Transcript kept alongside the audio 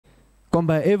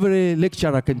kwamba every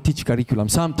lecturer can teach curriculum.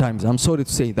 Sometimes, I'm sorry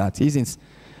to say that, isn't?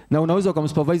 Na unaweza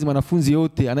kumsupervise mwanafunzi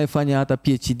yote anayefanya hata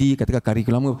PhD katika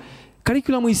curriculum.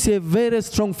 Curriculum is a very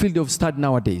strong field of study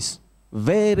nowadays.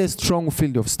 Very strong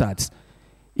field of studies.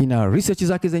 Ina research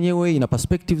zake zenyewe, ina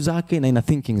perspective zake, na ina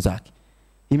thinking zake.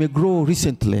 Imegrow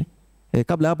recently.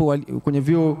 Kabla hapo kwenye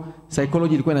vyuo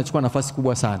psychology ilikuwa inachukua nafasi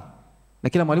kubwa sana. Na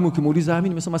kila mwalimu ukimuuliza, mimi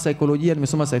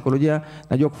nimesoma psychology,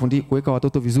 najua kuweka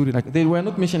watoto vizuri. They were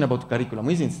not mentioned about curriculum,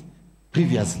 isn't it?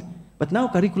 Previously. But now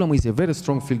curriculum is a very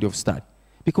strong field of study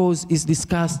because it's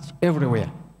discussed everywhere.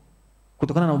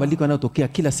 Kutokana na mabadiliko yanayotokea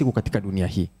kila siku katika dunia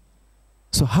hii.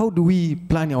 So how do we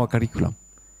plan our curriculum?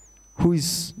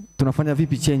 Tunafanya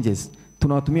vipi changes?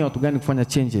 Tunawatumia watu gani kufanya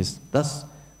changes?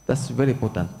 That's very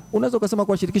important. Unaweza kusema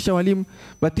kuwashirikisha walimu,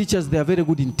 but teachers, they are very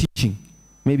good in teaching.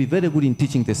 Maybe very good in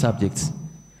teaching the subjects,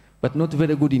 but not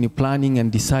very good in planning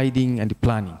and deciding and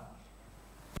planning.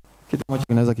 Kitu ambacho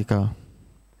kinaweza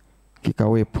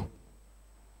kikawepo.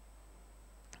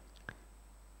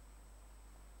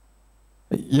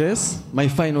 Yes, my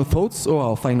final thoughts, or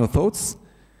our final thoughts.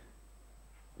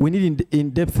 We need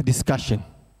in-depth discussion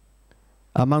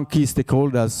among key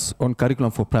stakeholders on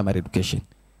curriculum for primary education.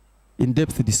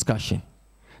 In-depth discussion.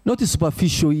 Not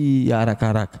superficial ya haraka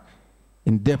haraka.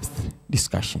 In-depth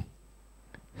discussion.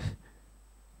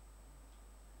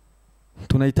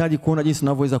 Tunahitaji kuona jinsi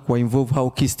tunavyoweza kuwa-involve how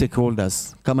key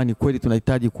stakeholders. Kama ni kweli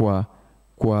tunahitaji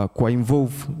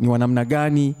kuwa-involve ni wanamna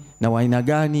gani na waina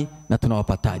gani na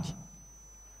tunawapataji.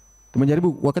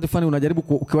 Tumejaribu wakati fulani unajaribu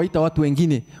ukiwaita watu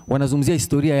wengine wanazungumzia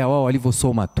historia ya wao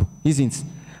walivyosoma tu. Isn't?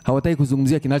 Hawataki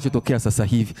kuzungumzia kinachotokea sasa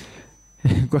hivi.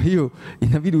 Kwa hiyo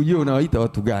inabidi ujue unawaita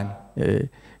watu gani.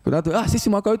 Kuna watu sisi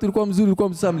mwaka wetu ulikuwa mzuri, ulikuwa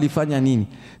msasa, mlifanya nini?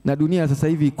 Na dunia sasa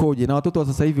hivi ikoje? Na watoto wa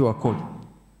sasa hivi wakoje?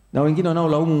 Na wengine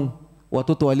wanaolaumu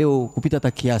watoto wa leo kupita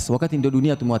hata kiasi wakati ndio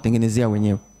dunia tumewatengenezea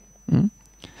wenyewe.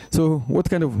 So what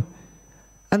kind of,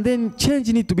 and then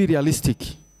change need to be realistic.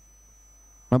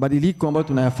 Mabadiliko ambayo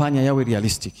tunayafanya yawe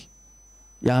realistic.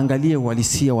 Yaangalie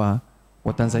uhalisia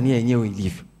wa Tanzania yenyewe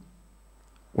ilivyo.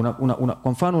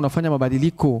 Kwa mfano unafanya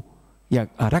mabadiliko ya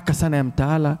haraka sana ya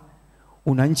mtaala,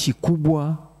 una nchi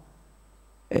kubwa,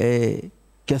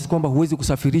 kiasi kwamba huwezi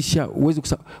kusafirisha, huwezi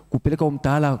kupeleka huo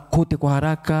mtaala kote kwa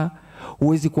haraka,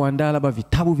 huwezi kuandaa labda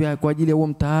vitabu kwa ajili ya huo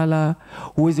mtaala,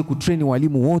 huwezi kutrain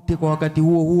walimu wote kwa wakati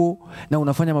huo, na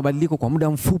unafanya mabadiliko kwa muda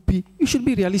mfupi. You should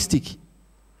be realistic.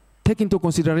 Take into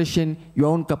consideration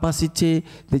your own capacity,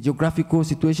 the geographical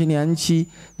situation ya nchi,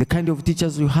 the kind of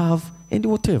teachers you have, and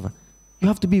whatever. You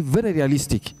have to be very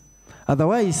realistic.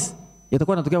 Otherwise,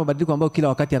 yatakuwa yanatokea mabadiliko ambayo kila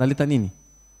wakati yanaleta nini?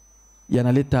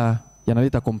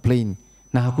 Yanaleta complain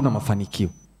na hakuna mafanikio.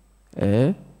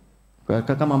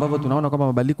 Kama ambavyo tunaona kwamba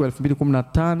mabadiliko ya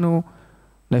 2015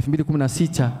 na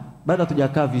 2016 bado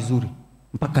hatujakaa vizuri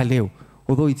mpaka leo.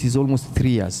 Although it is almost 3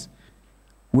 years.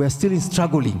 We are still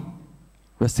struggling.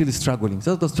 We are still struggling.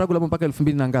 Sasa tutastruggle hapo mpaka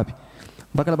 2000 na ngapi?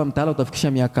 Mpaka labda mtaala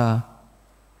utafikisha miaka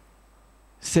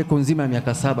seko nzima ya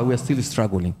miaka 7, we are still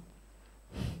struggling.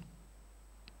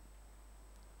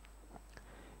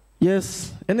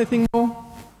 Yes, anything more?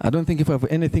 I don't think if I have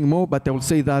anything more, but I will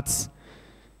say that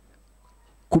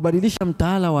kubadilisha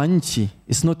mtaala wa nchi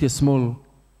is not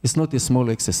a small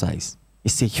exercise.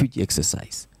 It's a huge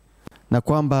exercise. Na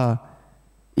kwamba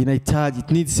inahitaji,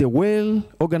 it needs a well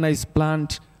organized plan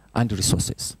and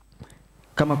resources.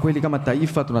 Kama kweli kama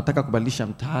taifa tunataka kubadilisha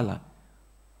mtaala,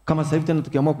 kama sasa hivi tena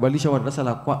tukiamua kubadilisha wa darasa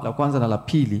la kwanza na la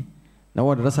pili na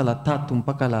wa darasa la 3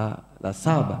 mpaka la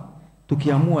 7,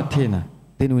 tukiamua tena,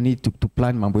 then we need to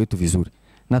plan mambo yetu vizuri.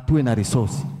 Na tuwe na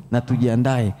resource, na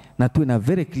tujiandae, na tuwe na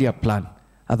very clear plan.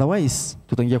 Otherwise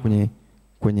tutaingia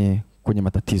kwenye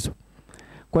matatizo.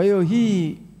 Kwa hiyo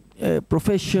hii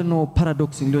professional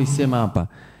paradox niliyoisema hapa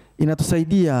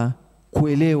inatusaidia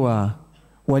kuelewa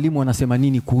walimu wanasema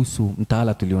nini kuhusu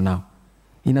mtaala tulionao.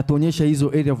 Inatuonyesha hizo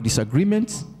area of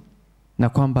disagreements na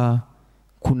kwamba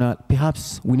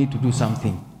perhaps we need to do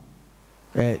something.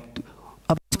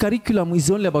 About curriculum is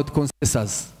only about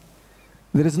consensus.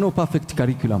 There is no perfect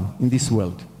curriculum in this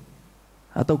world.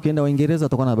 Hata ukienda Uingereza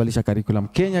utakuwa unabadilisha curriculum.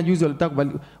 Kenya juzi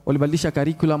walibadilisha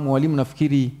curriculum, walimu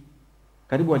nafikiri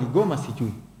karibu waligoma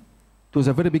sijui. It was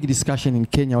a very big discussion in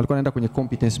Kenya, walikuwa wanaenda kwenye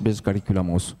competence based curriculum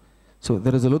also. So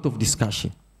there is a lot of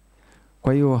discussion.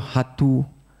 Kwa hiyo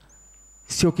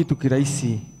sio kitu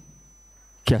kirahisi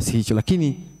kiasi hicho,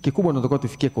 lakini kikubwa tunataka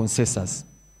tufikie consensus.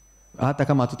 Hata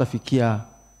kama hatutafikia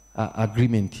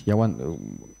agreement ya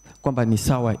kwamba ni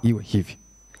sawa iwe hivi.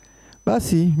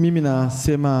 Basi mimi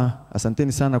nasema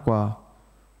asanteni sana kwa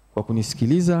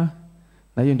kunisikiliza,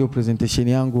 na hiyo ndio presentation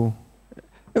yangu.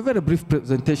 A very brief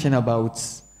presentation about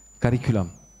curriculum.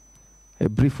 a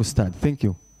brief start. Thank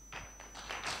you.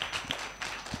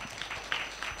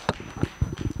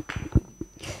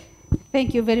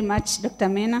 Thank you very much, Dr.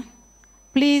 Mena.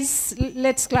 Please,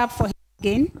 let's clap for him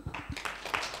again.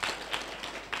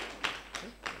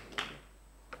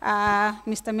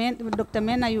 Dr.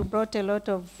 Mena, you brought a lot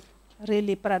of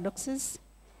really paradoxes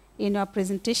in your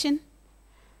presentation,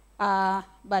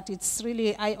 but it's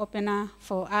really eye-opener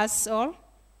for us all.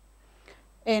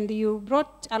 And you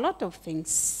brought a lot of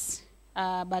things,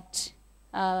 but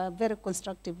a very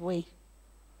constructive way.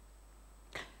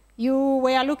 You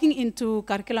were looking into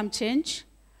curriculum change,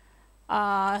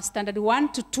 standard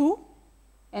 1 to 2,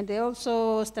 and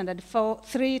also standard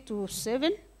 3 to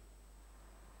 7.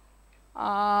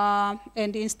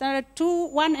 And in standard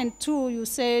 1 and 2, you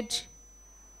said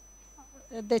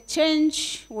the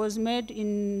change was made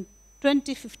in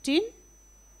 2015,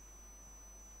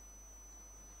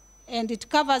 and it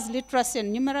covers literacy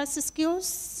and numeracy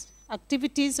skills,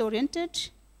 activities-oriented,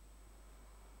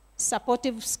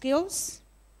 supportive skills,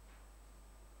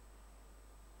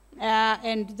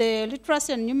 and the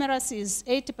literacy and numeracy is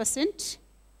 80%,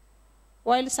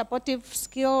 while supportive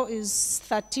skill is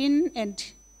 13,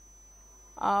 and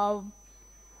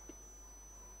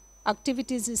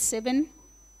activities is 7%.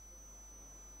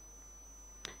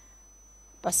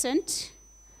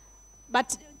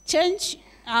 But change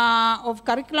of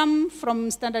curriculum from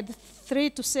standard 3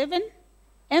 to 7,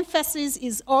 emphasis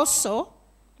is also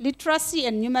literacy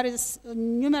and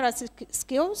numeracy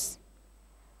skills,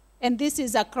 and this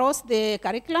is across the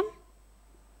curriculum.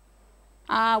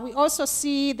 We also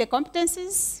see the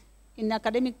competencies in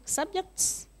academic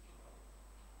subjects.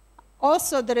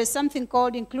 Also, there is something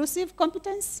called inclusive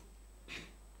competence,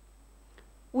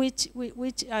 which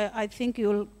I think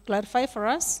you'll clarify for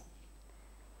us.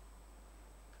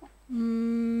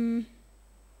 And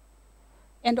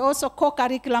also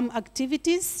co-curriculum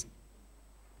activities.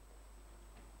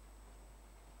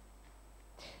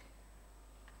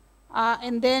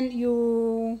 And then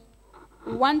you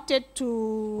wanted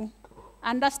to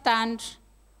understand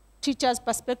teachers'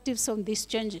 perspectives on these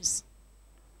changes.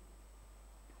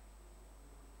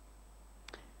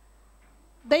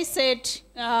 They said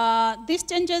these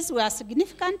changes were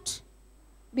significant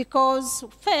because,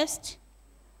 first,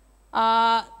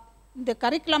 the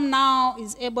curriculum now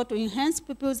is able to enhance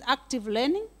people's active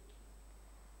learning,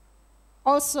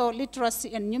 also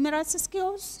literacy and numeracy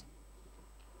skills.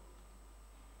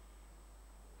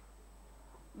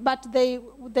 But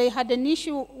they had an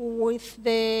issue with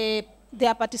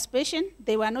their participation.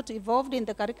 They were not involved in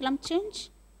the curriculum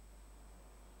change.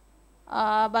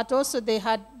 But also they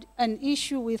had an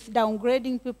issue with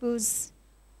downgrading people's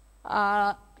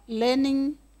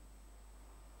learning,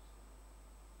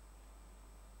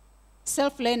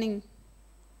 self-learning.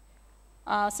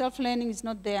 Self-learning is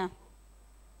not there.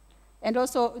 And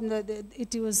also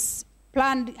it was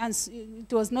planned, and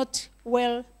it was not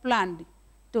well planned.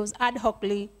 It was ad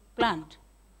hocly planned.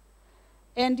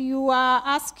 And you are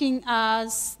asking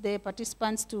us, the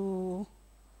participants, to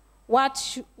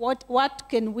what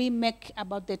can we make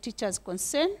about the teacher's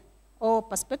concern or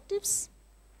perspectives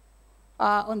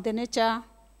on the nature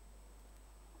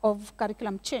of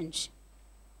curriculum change.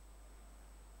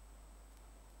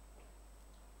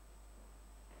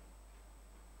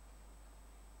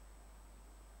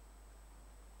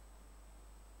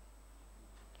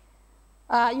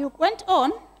 You went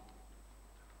on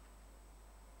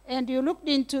and you looked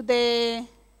into the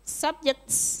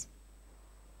subjects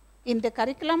in the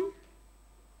curriculum,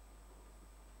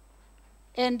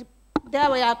 and there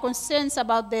were concerns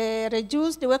about the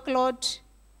reduced workload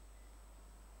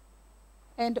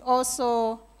and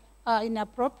also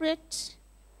inappropriate,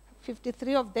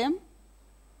 53 of them,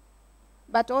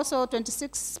 but also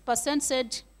 26%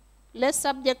 said less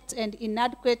subjects and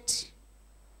inadequate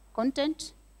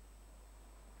content.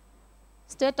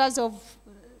 Status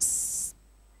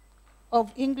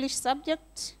of English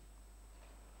subject.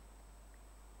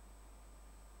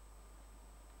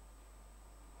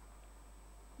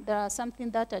 There are something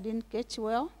that I didn't catch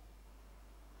well.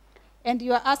 And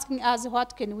you are asking us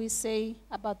what can we say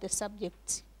about the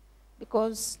subject,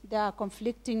 because there are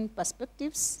conflicting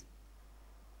perspectives.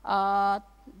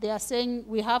 They are saying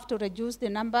we have to reduce the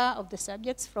number of the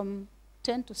subjects from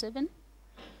 10 to 7.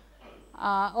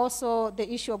 Also, the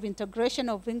issue of integration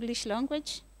of English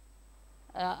language,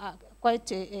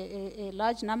 quite a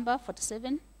large number,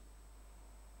 47.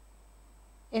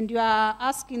 And you are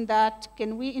asking that,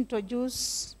 can we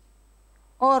introduce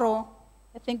oral?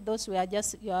 I think those were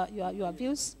just your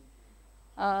views,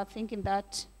 thinking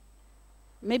that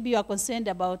maybe you are concerned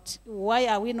about why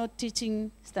are we not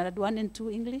teaching standard 1 and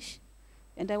 2 English,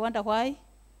 and I wonder why.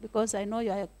 because I know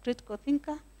you are a critical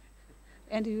thinker,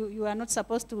 and you are not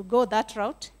supposed to go that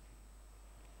route.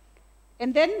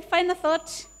 And then, final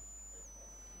thought,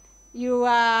 you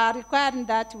are requiring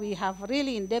that we have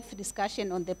really in-depth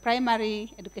discussion on the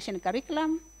primary education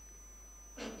curriculum,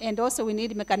 and also we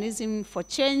need a mechanism for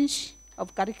change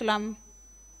of curriculum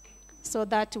so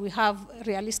that we have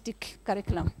realistic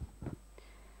curriculum.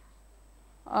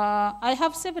 I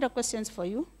have several questions for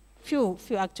you, few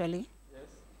actually. Yes.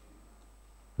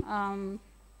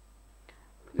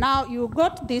 Now you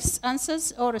got these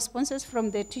answers or responses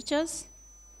from the teachers.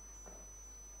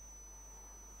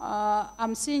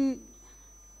 I'm seeing,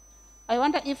 I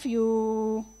wonder if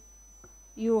you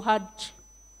had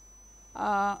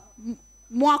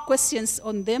more questions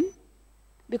on them,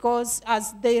 because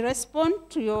as they respond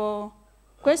to your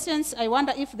questions, I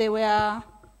wonder if they were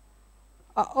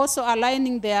also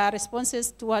aligning their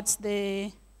responses towards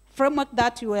the framework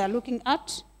that you were looking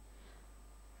at.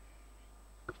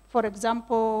 For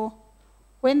example,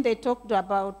 when they talked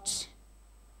about,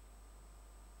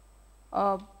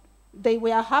 they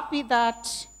were happy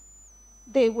that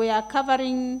they were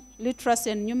covering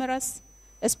literacy and numeracy,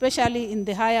 especially in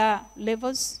the higher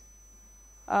levels.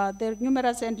 The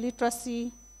numeracy and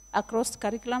literacy across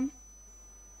curriculum.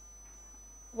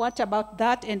 What about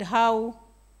that, and how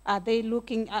are they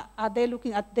looking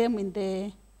at them in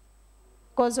the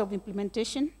course of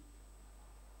implementation?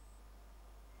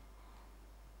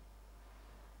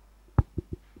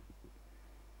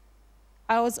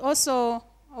 I was also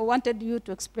wanted you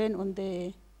to explain on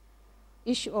the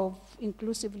issue of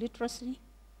inclusive literacy,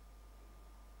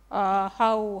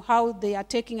 how they are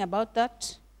taking about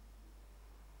that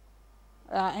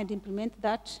and implement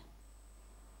that,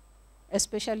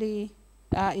 especially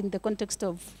in the context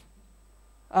of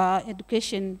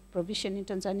education provision in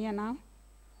Tanzania now.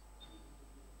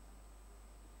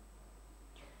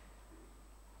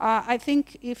 I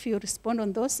think if you respond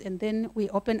on those, and then we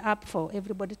open up for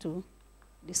everybody to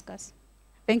discuss.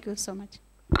 Thank you so much.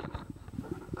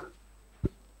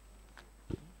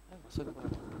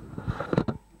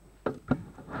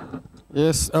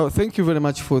 Yes, thank you very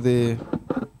much for the,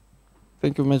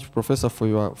 thank you very much, Professor, for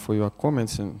your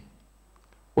comments. And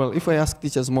well, if I ask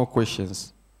teachers more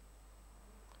questions,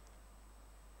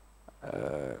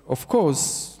 of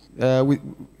course,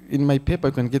 in my paper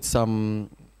you can get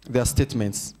their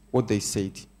statements, what they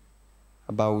said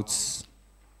about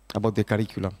the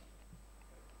curriculum.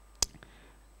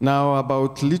 Now,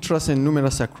 about literacy and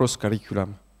numeracy across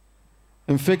curriculum.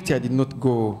 In fact, I did not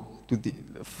go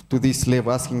to this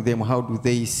level, asking them how do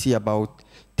they see about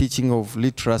teaching of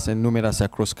literacy and numeracy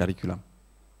across curriculum.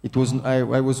 It was,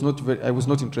 I was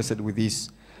not interested with this.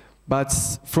 But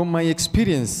from my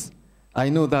experience, I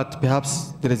know that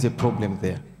perhaps there is a problem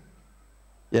there.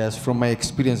 Yes, from my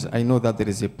experience, I know that there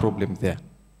is a problem there.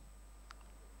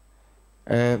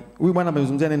 Huyu bwana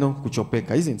amezungumzia neno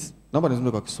kuchopeka, isn't it? Naomba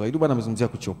nizungumze kwa Kiswahili. Bwana amezungumzia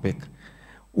kuchopeka.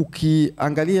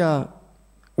 Ukiangalia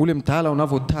ule mtaala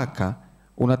unavyotaka,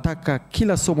 unataka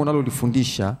kila somo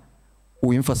unalolifundisha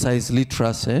uemphasize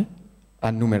literacy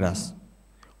and numeracy.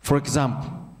 For example,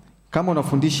 kama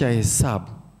unafundisha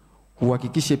hesabu,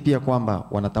 uhakikishe pia kwamba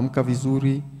wanatamka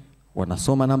vizuri,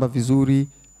 wanasoma namba vizuri,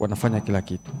 wanafanya kila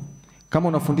kitu. Kama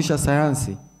unafundisha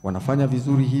sayansi, wanafanya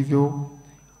vizuri hivyo,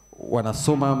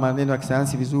 wanasoma maneno ya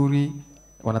kisayansi vizuri,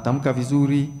 wanatamka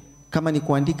vizuri. Kama ni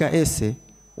kuandika essay,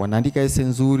 wanaandika essay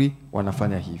nzuri,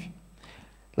 wanafanya hivi.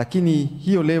 Lakini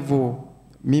hiyo level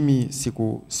mimi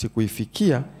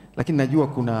sikuifikia, lakini najua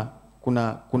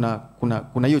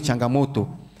kuna hiyo changamoto.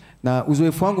 Na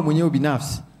uzoefu wangu mwenyewe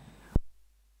binafsi,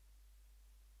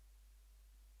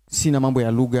 sina mambo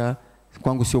ya lugha,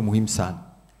 kwangu sio muhimu sana.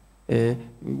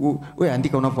 Wewe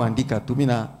andika unavyoandika tu,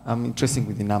 mimi I'm interested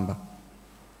with the number.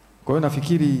 Kwa hiyo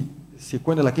nafikiri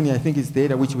sikwenda, lakini I think it's the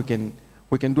area which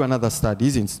we can do another study,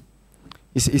 isn't it?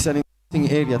 It's an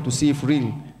interesting area to see if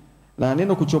really. Na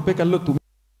neno kuchopeka lilo tu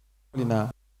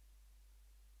lina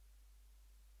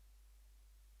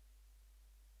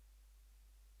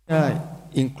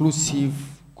inclusive,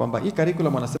 kwamba hii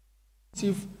curriculum wanasema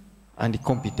inclusive and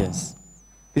competence.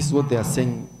 This is what they are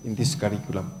saying in this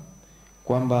curriculum.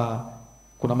 Kwamba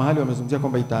kuna mahali wamezungumzia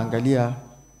kwamba itaangalia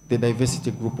the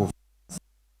diversity group of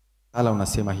ala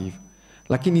unasema hivyo.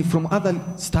 Lakini from other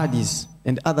studies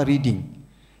and other reading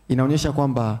inaonyesha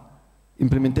kwamba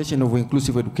implementation of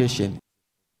inclusive education, not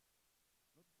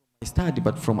from my study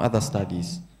but from other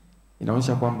studies,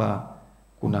 inaonyesha kwamba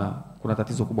kuna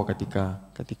tatizo kubwa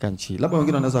katika nchi. Labda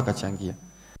wengine wanaweza wakachangia.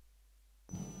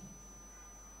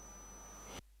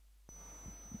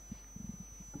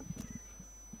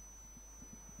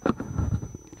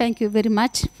 Thank you very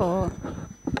much for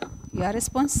your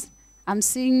response. I'm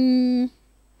seeing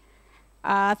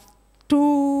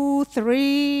 2,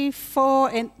 3, 4,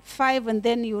 and 5, and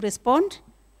then you respond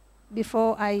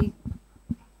before I.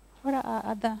 What are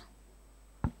other?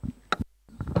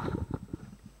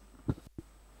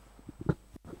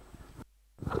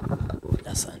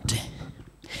 Asante.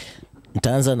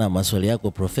 Nitaanza na maswali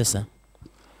yako Profesa.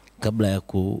 Kabla ya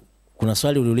kuna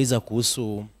swali uliuliza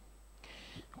kuhusu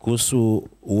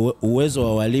uwezo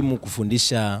wa walimu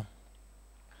kufundisha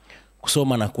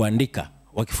kusoma na kuandika,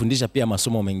 wakifundisha pia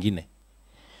masomo mengine.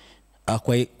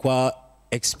 Kwa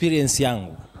experience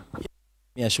yangu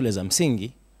ya shule za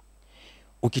msingi,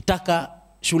 ukitaka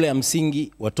shule ya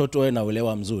msingi watoto wawe na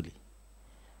uelewa mzuri,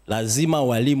 lazima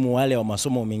walimu wale wa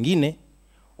masomo mengine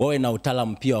wawe na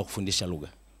utaalamu pia wa kufundisha lugha.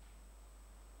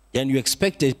 And you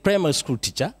expect a primary school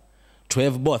teacher to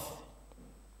have both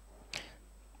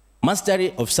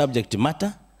mastery of subject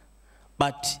matter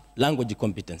but language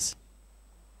competence.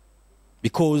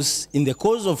 Because in the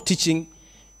course of teaching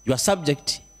your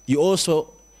subject, you also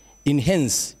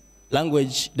enhance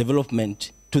language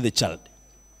development to the child.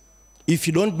 If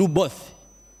you don't do both,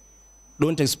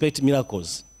 don't expect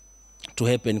miracles to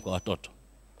happen kwa watoto.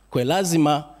 Kwa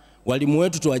lazima walimu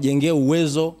wetu tuwajengee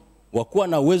uwezo wa kuwa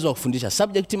na uwezo wa kufundisha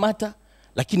subject matter,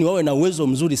 lakini wawe na uwezo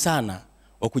mzuri sana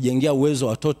wa kujengea uwezo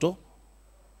watoto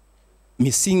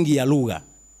misingi ya lugha.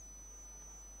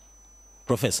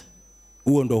 Profesa,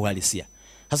 huo ndio uhalisia.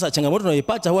 Sasa changamoto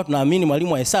tunayoipata huwa tunaamini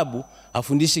mwalimu wa hesabu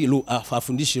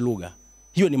afundishi lugha.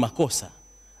 Hiyo ni makosa.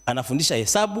 Anafundisha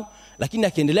hesabu, lakini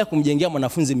akiendelea kumjengea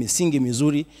mwanafunzi misingi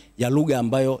mizuri ya lugha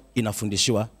ambayo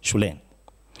inafundishiwa shuleni.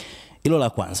 Hilo la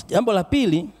kwanza. Jambo la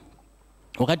pili,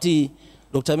 wakati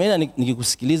Dr. Mena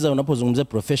nikikusikiliza unapozungumzia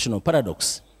professional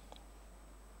paradox,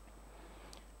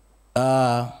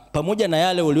 pamoja na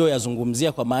yale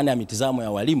ulioyazungumzia kwa maana ya mitazamo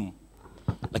ya walimu,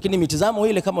 lakini mitazamo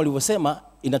ile kama ulivyosema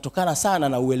inatokana sana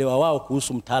na uelewa wao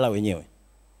kuhusu mtaala wenyewe.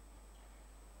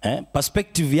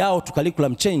 Perspective yao to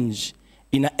curriculum change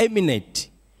ina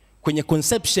emanate kwenye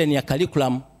conception ya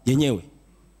curriculum yenyewe.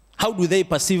 How do they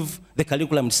perceive the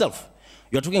curriculum itself?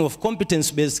 You are talking of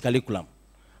competence-based curriculum.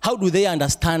 How do they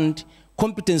understand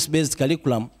competence-based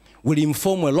curriculum will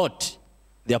inform a lot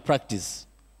their practice.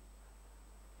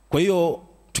 Kwa hiyo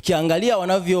tukiangalia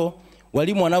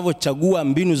walimu wanavyochagua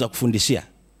mbinu za kufundishia,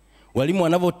 walimu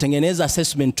wanavyotengeneza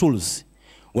assessment tools,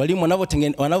 walimu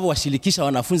wanavyowashirikisha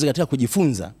wanafunzi katika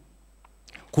kujifunza,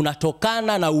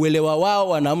 kunatokana na uelewa wao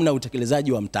wa namna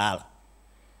utekelezaji wa mtaala.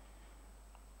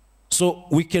 So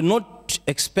we cannot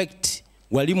expect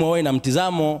walimu wawe na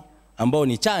mtizamo ambao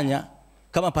ni chanya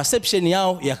kama perception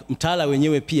yao ya mtaala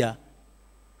wenyewe pia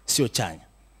sio chanya.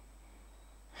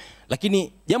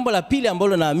 Lakini jambo la pili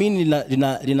ambalo naamini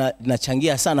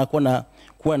linachangia sana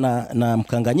kuwa na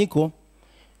mkanganyiko,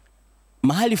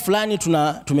 mahali fulani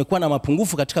tumekuwa na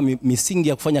mapungufu katika misingi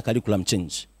ya kufanya curriculum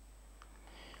change.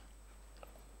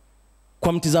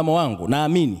 Kwa mtizamo wangu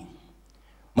naamini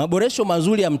maboresho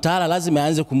mazuri ya mtaala lazima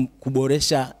yaanze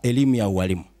kuboresha elimu ya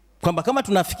ualimu. Kwamba kama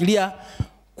tunafikiria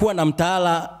kuwa na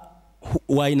mtaala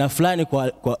wa aina fulani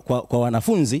kwa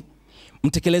wanafunzi,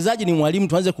 mtekelezaji ni mwalimu,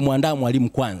 tuanze kumwandaa mwalimu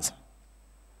kwanza.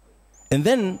 And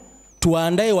then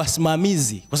tuwaandae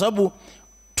wasimamizi, kwa sababu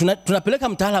tunapeleka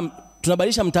mtaala,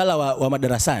 tunabadilisha mtaala wa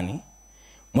madarasani.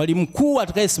 Mwalimu mkuu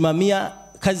atakayesimamia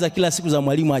kazi za kila siku za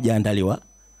mwalimu hajaandaliwa.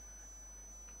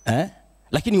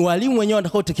 Lakini walimu wenyewe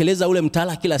watakao tekeleza ule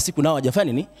mtaala kila siku nao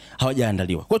hawajafanya nini?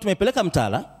 Hawajaandaliwa. Kwa hiyo tumepeleka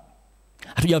mtaala,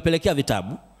 hatujawapelekea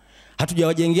vitabu,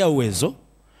 hatujawajengea uwezo,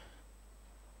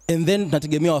 and then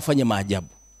tunategemea wafanye maajabu.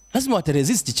 Lazima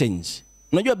wataresist change.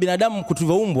 Unajua binadamu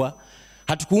kutulivyoumbwa,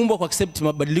 hatukuumbwa kwa accept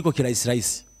mabadiliko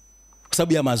kirahisi kwa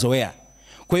sababu ya mazoea.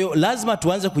 Kwa hiyo lazima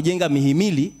tuanze kujenga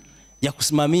mihimili ya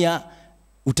kusimamia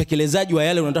utekelezaji wa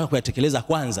yale unataka kuyatekeleza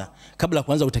kwanza kabla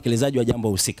kuanza utekelezaji wa jambo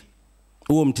husika.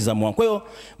 Huo mtizamo wangu. Kwa hiyo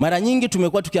mara nyingi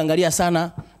tumekuwa tukiangalia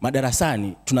sana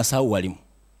madarasani, tunasahau walimu.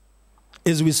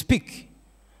 As we speak,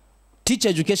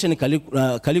 teacher education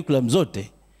curriculum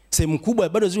zote sehemu kubwa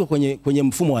bado ziko kwenye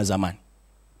mfumo wa zamani.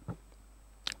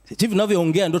 Hivi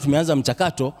tunavyoongea ndio tumeanza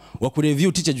mchakato wa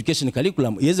kureview teacher education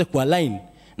curriculum iweze kualign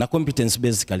na competence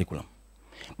based curriculum.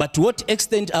 But to what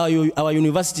extent our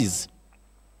universities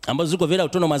ambazo ziko very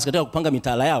autonomous katika kupanga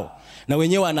mitaala yao na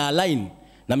wenyewe wana align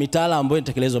na mitaala ambayo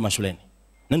inatekelezwa mashuleni.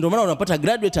 Na ndio maana unapata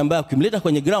graduate ambaye ukimleta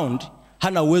kwenye ground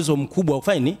hana uwezo mkubwa wa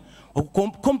kufanya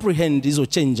comprehend hizo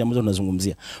change ambazo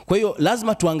tunazungumzia. Kwa hiyo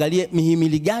lazima tuangalie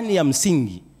mihimili gani ya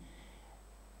msingi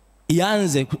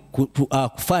ianze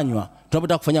kufanywa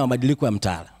tunapotaka kufanya mabadiliko ya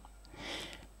mtaala.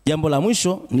 Jambo la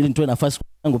mwisho nitoe nafasi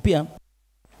yangu pia,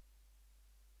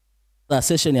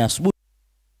 session ya asubuhi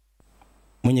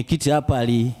mwenyekiti hapa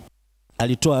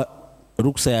alitoa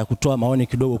ruksa ya kutoa maoni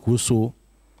kidogo kuhusu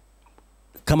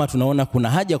kama tunaona kuna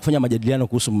haja ya kufanya majadiliano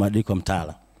kuhusu mabadiliko ya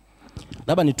mtaala.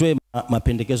 Labda nitoe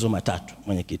mapendekezo matatu,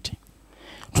 mwenyekiti.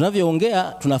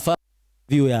 Tunavyoongea tunafahamu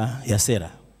review ya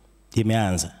sera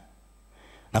imeanza.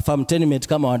 Nafahamu TENMET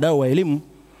kama wadau wa elimu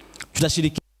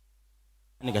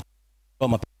tutashirikiana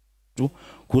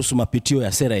kuhusu mapitio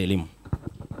ya sera ya elimu.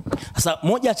 Sasa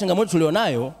moja ya changamoto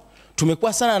tulionayo,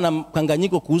 tumekuwa sana na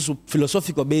mkanganyiko kuhusu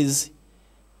philosophical base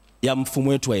ya mfumo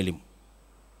wetu wa elimu.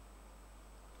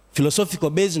 Philosophical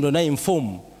base ndio inayo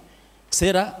inform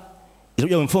sera,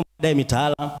 inakuja inform baadaye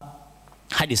mitaala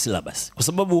hadi syllabus. Kwa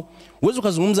sababu uwezo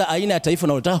ukazungumza aina ya taifa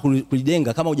unalotaka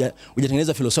kulijenga kama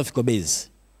hujatengeneza philosophical base.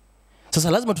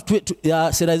 Sasa lazima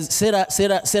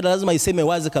sera lazima iseme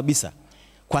wazi kabisa.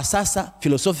 Kwa sasa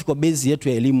philosophical base yetu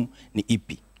ya elimu ni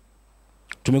ipi?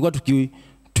 Tumekuwa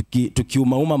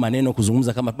tukiumauma maneno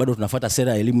kuzungumza kama bado tunafuata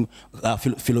sera ya elimu,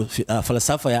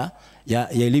 falsafa ya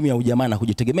elimu ya ujamaa na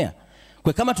kujitegemea.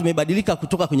 Kwa kama tumebadilika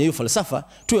kutoka kwenye hiyo falsafa,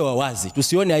 tuwe wawazi,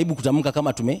 tusione aibu kutamka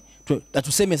kama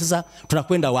tuseme sasa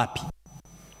tunakwenda wapi.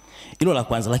 Hilo la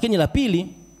kwanza. Lakini la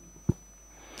pili,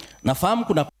 nafahamu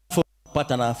kuna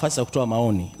kupata nafasi ya kutoa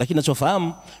maoni, lakini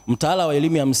ninachofahamu mtaala wa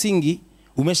elimu ya msingi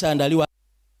umeshaandaliwa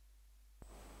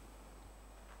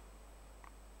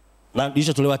na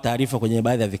ilishatolewa taarifa kwenye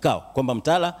baadhi ya vikao kwamba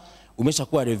mtaala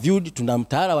umeshakuwa reviewed. Tuna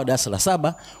mtaala wa darasa la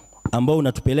 7 ambao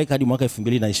unatupeleka hadi mwaka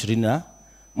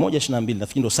 2021-22.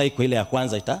 Nafikiri ndio cycle ile ya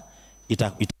kwanza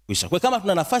itakwisha. Kwa kama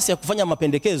tuna nafasi ya kufanya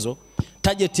mapendekezo,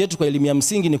 target yetu kwa elimu ya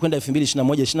msingi ni kwenda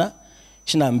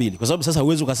 2021-22. Kwa sababu sasa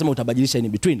uwezo ukasema utabadilisha in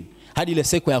between. Hadi ile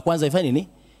cycle ya kwanza ifanye nini?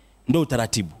 Ndio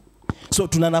utaratibu. So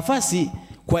tuna nafasi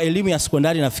kwa elimu ya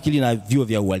sekondari nafikiri na vyuo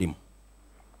vya ualimu.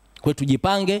 Kwa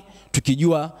tujipange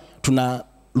tukijua tuna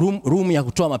room ya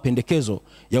kutoa mapendekezo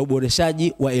ya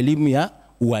uboreshaji wa elimu ya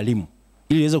ualimu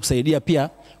ili iweze kusaidia pia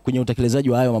kwenye utekelezaji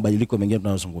wa hayo mabadiliko mengine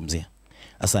tunayozungumzia.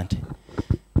 Asante.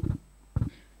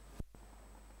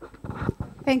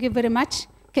 Thank you very much.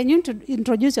 Can you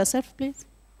introduce yourself please?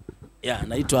 Yeah,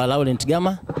 naitwa Laurent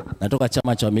Gama, natoka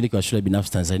chama cha wamiliki wa shule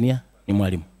binafsi Tanzania, ni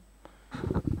mwalimu.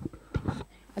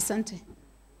 Asante.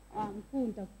 Mkuu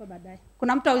nitakupa baadaye.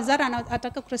 Kuna mtu wa wizara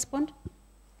anataka kurespond?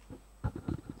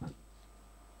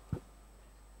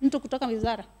 Mtu kutoka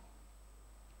wizara?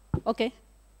 Okay.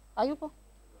 Hayupo?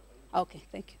 Okay,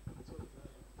 thank you.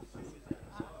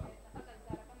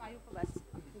 Kama hayupo basi,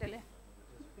 endelea.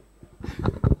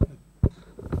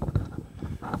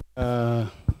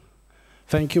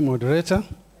 Thank you, moderator.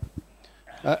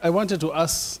 I wanted to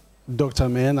ask Dr.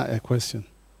 MORENA a question.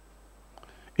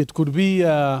 It could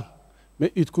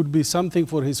be something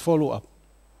for his follow-up.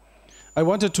 I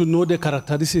wanted to know the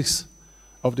characteristics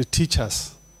of the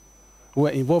teachers who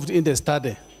were involved in the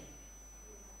study.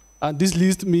 And this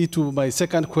leads me to my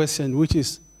second question, which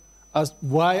is,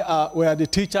 why were the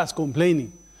teachers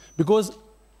complaining? Because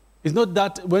it's not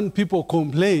that when people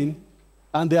complain,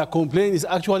 and their complaint is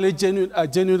actually a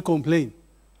genuine complaint.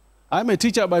 I'm a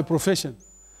teacher by profession.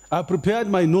 I prepared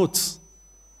my notes.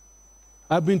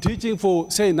 I've been teaching for,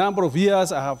 say, a number of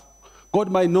years. I have got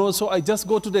my notes, so I just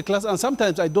go to the class, and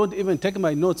sometimes I don't even take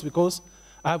my notes because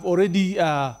I have already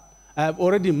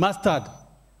mastered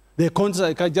the concept.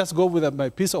 I can just go with my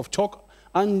piece of chalk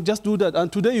and just do that.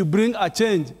 And today you bring a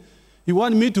change. You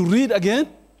want me to read again?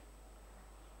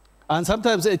 And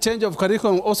sometimes a change of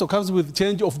curriculum also comes with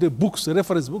change of the books,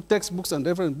 reference book, textbooks, and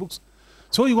reference books.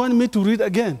 So you want me to read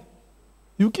again?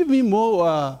 You give me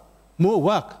more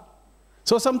work.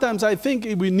 So sometimes I think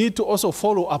we need to also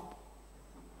follow up.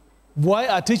 Why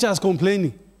are teachers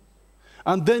complaining?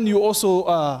 And then you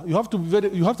also you have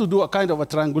to do a kind of a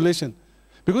triangulation,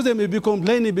 because they may be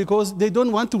complaining because they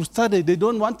don't want to study, they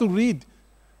don't want to read,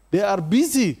 they are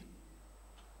busy.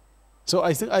 So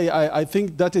I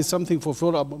think that is something for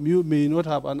follow-up. You may not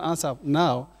have an answer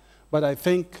now, but I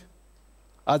think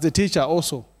as a teacher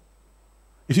also,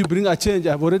 if you bring a change,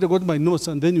 I've already got my notes,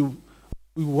 and then you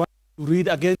want to read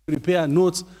again, prepare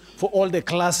notes for all the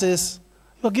classes,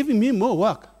 you're giving me more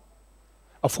work.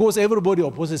 Of course, everybody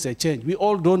opposes a change. We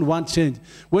all don't want change.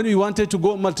 When we wanted to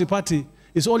go multi-party,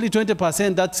 it's only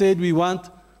 20% that said we want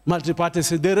multi-party.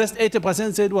 The rest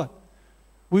 80% said what?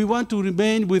 We want to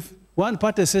remain with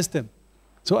one-party system.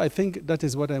 So I think that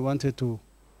is what I wanted to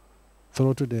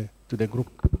throw to the group.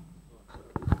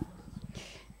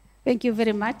 Thank you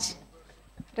very much.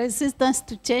 Resistance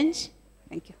to change.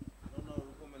 Thank you.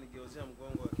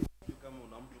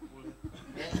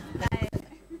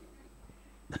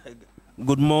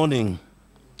 Good morning.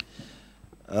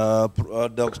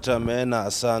 Dr. MORENA,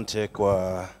 asante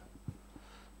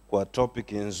kwa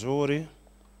topic nzuri,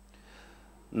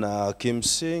 na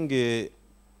kimsingi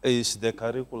is the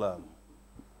curriculum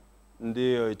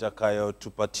ndiyo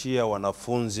itakayotupatia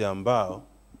wanafunzi ambao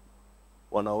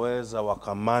wanaweza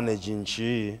wakamanage nchi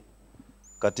hii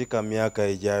katika miaka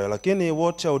ijayo. Lakini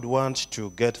what I would want to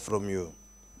get from you,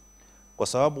 kwa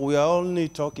sababu we are only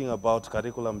talking about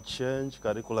curriculum change,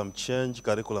 curriculum change,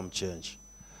 curriculum change.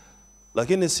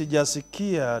 Lakini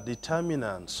sijasikia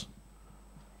determinants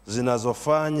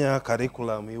zinazofanya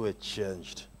curriculum iwe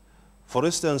changed. For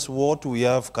instance, what we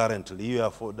have currently, hiyo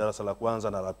ya darasa la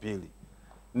kwanza na la pili,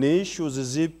 ni issues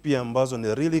zipi ambazo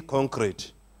ni really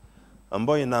concrete,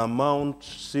 ambayo ina amount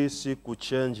sisi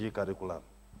kuchange curriculum?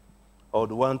 I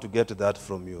would want to get that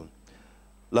from you.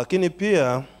 Lakini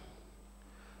pia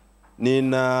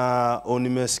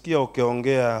nimesikia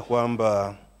ukiongea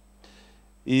kwamba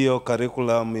hiyo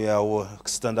curriculum ya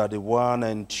standard 1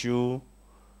 and 2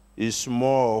 is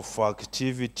more of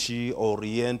activity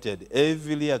oriented,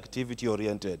 heavily activity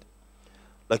oriented.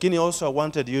 Lakini also I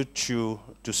wanted you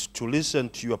to listen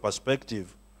to your perspective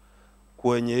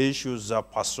kwenye issues za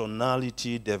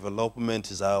personality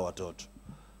development za watoto.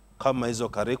 Kama hizo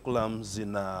curriculum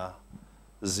zina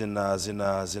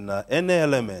any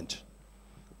element.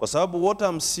 Kwa sababu what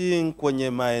I'm seeing kwenye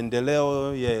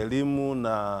maendeleo ya elimu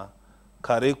na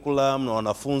curriculum na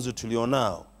wanafunzi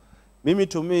tulionao, mimi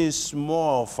to me is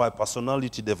more of a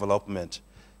personality development.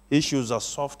 Issues are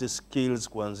soft skills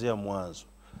kuanzia mwanzo.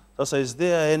 Sasa is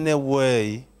there any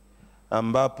way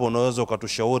ambapo unaweza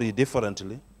ukatushauri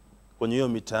differently kwenye hiyo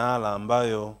mitaala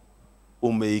ambayo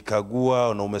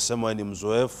umeikagua na umesema ni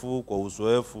mzoefu kwa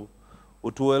uzoefu,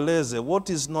 utueleze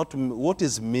what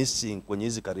is missing kwenye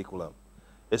hizi curriculum,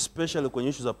 especially kwenye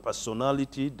issues of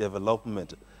personality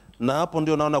development. Na hapo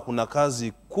ndio naona kuna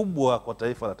kazi kubwa kwa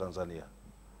taifa la Tanzania.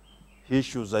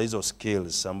 Issues za hizo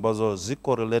skills ambazo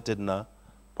ziko related na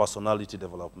personality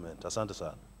development. Asante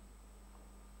sana.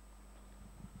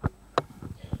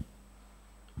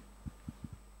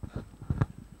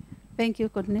 Thank you,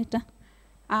 coordinator.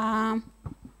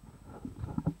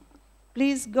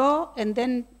 Please go, and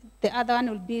then the other one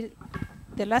will be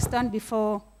the last one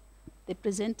before the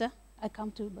presenter. I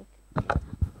come to you back.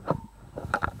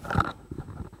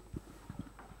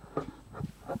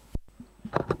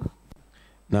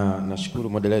 Nashukuru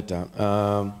moderator.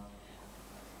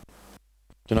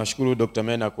 Tunashukuru Dr.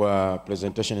 Mena kwa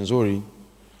presentation nzuri.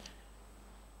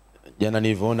 Jana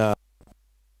nilivyoona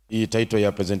hii title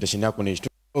ya presentation yako ni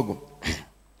kidogo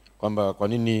kwamba kwa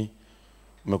nini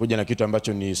umekuja na kitu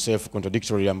ambacho ni self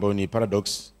contradictory, ambayo ni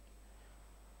paradox,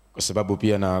 kwa sababu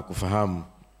pia na kufahamu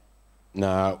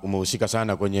na umehusika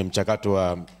sana kwenye mchakato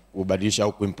wa kubadilisha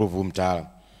au kuimprove mtaala.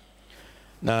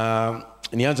 Na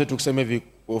nianze tu kusema hivi,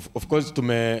 of course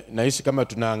nahisi kama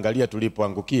tunaangalia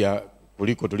tulipoangukia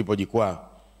kuliko tulipojikwaa.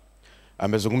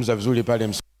 Amezungumza vizuri pale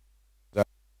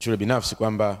shule binafsi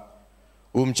kwamba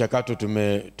huu mchakato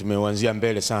tumeuanzia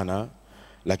mbele sana,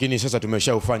 lakini sasa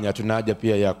tumeshaufanya, hatuna haja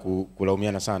pia ya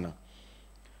kulaumiana sana.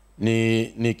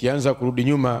 Nikianza kurudi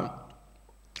nyuma,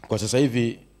 kwa sasa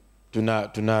hivi tuna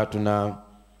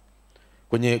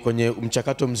kwenye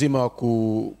mchakato mzima wa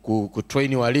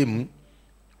kutrain walimu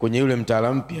kwenye yule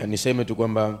mtaala mpya. Niseme tu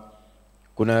kwamba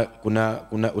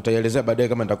kuna utaelezea baadaye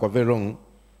kama nitakuwa very wrong.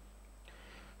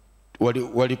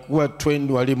 Walikuwa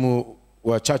trained walimu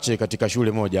wachache katika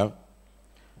shule moja,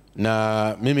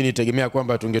 na mimi nitegemea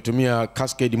kwamba tungetumia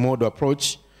cascade mode approach,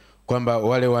 kwamba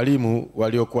wale walimu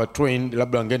waliokuwa trained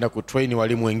labda wangeenda kutrain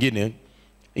walimu wengine,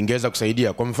 ingeweza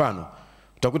kusaidia. Kwa mfano,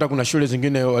 utakuta kuna shule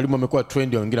zingine walimu wamekuwa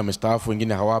trained, wengine wamestaafu,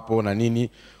 wengine hawapo na nini.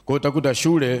 Kwa hiyo utakuta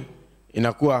shule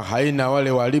inakuwa haina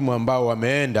wale walimu ambao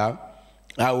wameenda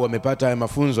au wamepata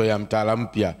mafunzo ya mtaala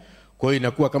mpya. Kwa hiyo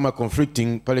inakuwa kama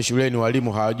conflicting pale shuleni,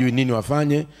 walimu hawajui nini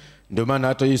wafanye. Ndio maana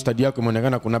hata hii study yako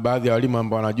imeonekana kuna baadhi ya walimu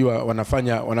ambao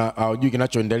wanajua hawajui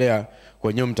kinachoendelea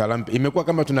kwenye mtaala mpya. Imekuwa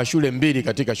kama tuna shule mbili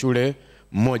katika shule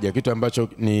moja, kitu ambacho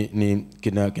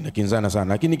kinakinzana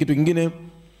sana. Lakini kitu kingine,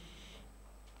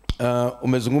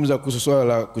 umezungumza kuhusu swala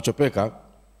la kuchopeka,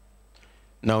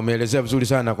 na umeelezea vizuri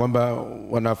sana kwamba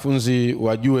wanafunzi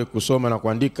wajue kusoma na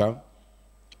kuandika,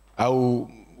 au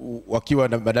wakiwa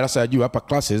na madarasa ya juu hapa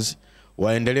classes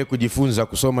waendelee kujifunza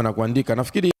kusoma na kuandika.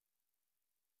 Nafikiri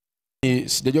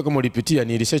sijajua kama ulipitia,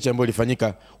 ni research ambayo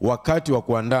ilifanyika wakati wa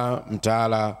kuandaa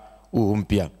mtaala huu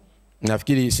mpya.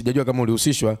 Nafikiri sijajua kama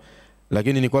ulihusishwa,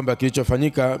 lakini ni kwamba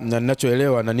kilichofanyika na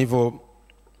ninachoelewa na nivo,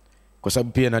 kwa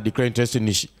sababu pia na declare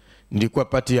interest, nilikuwa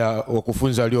pati ya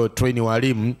wakufunzi walio train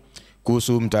walimu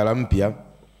kuhusu mtaala mpya.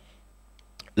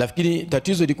 Lakini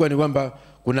tatizo lilikuwa ni kwamba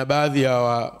kuna baadhi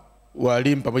ya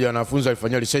walimu pamoja na wanafunzi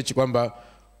walifanya research kwamba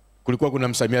kulikuwa kuna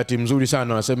msamiati mzuri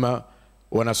sana, wanasema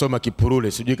wanasoma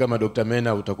kipurule. Sijui kama Dr.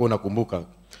 Mena utakuwa unakumbuka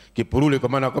kipurule, kwa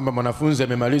maana kwamba mwanafunzi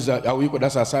amemaliza au yuko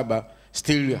darasa 7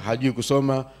 still hajui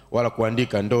kusoma wala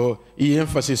kuandika. Ndo hii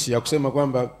emphasis ya kusema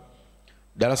kwamba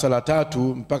darasa la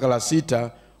 3 mpaka la 6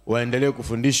 waendelee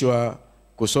kufundishwa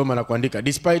kusoma na kuandika,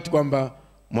 despite kwamba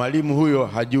mwalimu huyo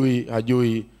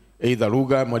hajui either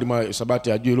lugha, mwalimu wa hisabati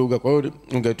hajui lugha. Kwa hiyo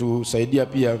ungetusaidia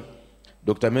pia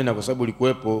Dr. Mena, kwa sababu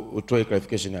ulikuwepo, utoe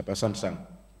clarification hapa. Asante sana.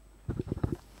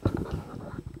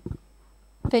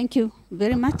 Thank you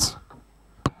very much.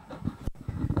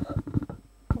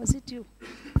 Was it you?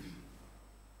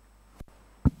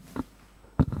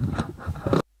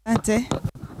 Asante.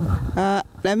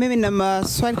 Na mimi na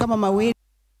maswali kama mawili.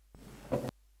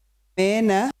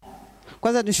 Mena,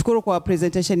 kwanza tushukuru kwa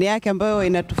presentation yake ambayo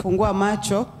inatufungua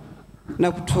macho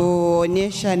na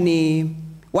kutuonyesha ni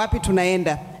wapi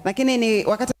tunaenda. Lakini ni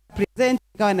wakati present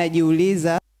nikawa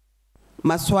najiuliza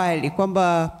maswali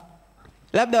kwamba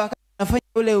labda wakati nafanya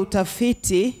ule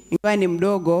utafiti ingawa ni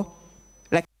mdogo,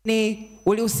 lakini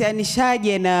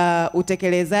ulihusianishaje na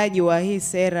utekelezaji wa hii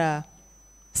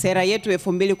sera yetu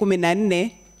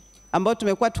 2014 ambao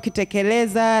tumekuwa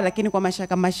tukitekeleza, lakini kwa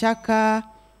mashaka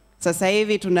sasa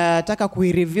hivi tunataka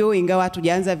kuireview ingawa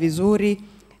hatujaanza vizuri.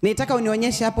 Nitaka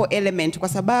unionyeshe hapo element, kwa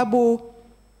sababu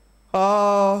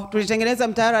tulitengeneza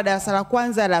mtaala wa darasa la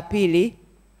 1 la 2,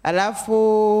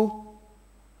 alafu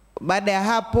baada ya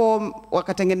hapo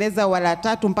wakatengeneza wa la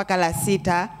 3 mpaka la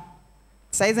 6.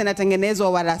 Sasa hizi inatengenezwa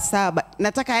wa la 7.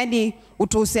 Nataka yani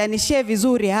utuhusianishie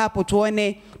vizuri hapo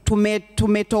tuone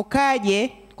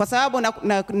tumetokaje, kwa sababu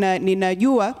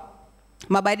ninajua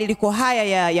mabadiliko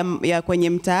haya ya kwenye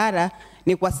mtaala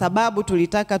ni kwa sababu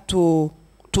tulitaka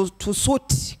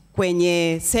tusuit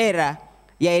kwenye sera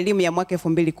ya elimu ya mwaka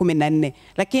 2014.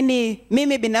 Lakini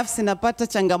mimi binafsi napata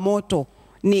changamoto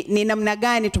ni namna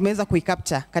gani tumeweza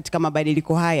kuicapture katika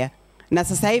mabadiliko haya, na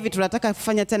sasa hivi tunataka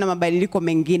kufanya tena mabadiliko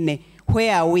mengine,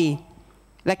 where are we?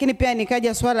 Lakini pia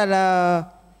nikaja swala la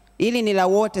ili ni la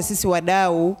wote sisi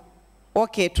wadau.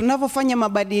 Okay, tunavyofanya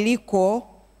mabadiliko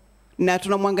na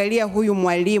tunamwangalia huyu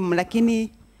mwalimu,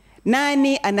 lakini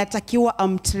nani anatakiwa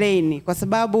amtrain? Kwa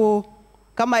sababu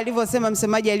kama alivyosema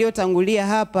msemaji aliyotangulia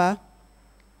hapa,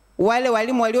 wale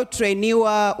walimu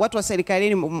waliotrainiwa, watu wa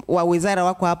serikalini wa wizara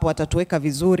wako hapa watatuweka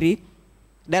vizuri.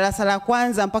 Darasa la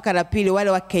 1 mpaka la 2 wale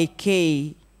wa KK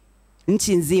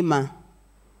nchi nzima.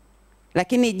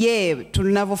 Lakini je,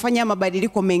 tunavyofanya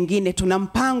mabadiliko mengine tuna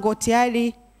mpango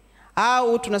tayari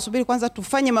au tunasubiri kwanza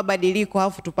tufanye mabadiliko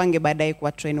alafu tupange baadaye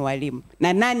kwa train walimu?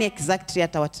 Na nani exactly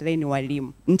atawatrain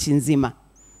walimu nchi nzima?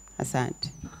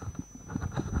 Asante.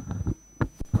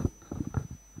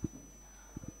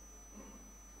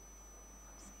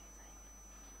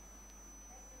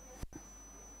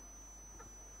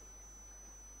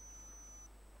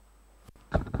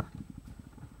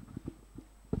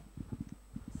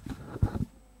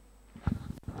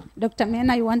 Dr.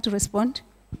 Mena, you want to respond?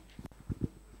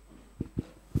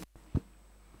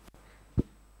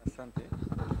 Asante.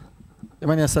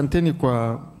 Jamani, asanteni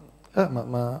kwa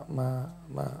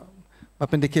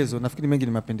mapendekezo. Nafikiri mengi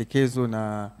ni mapendekezo,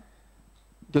 na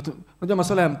unajua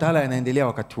masuala ya mtaala yanaendelea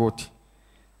wakati wote.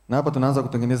 Na hapa tunaanza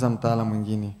kutengeneza mtaala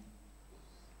mwingine.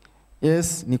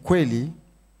 Yes, ni kweli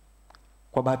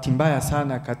kwa bahati mbaya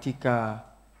sana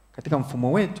katika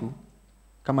mfumo wetu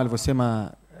kama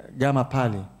alivyosema Gama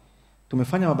pale,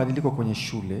 tumefanya mabadiliko kwenye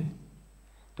shule,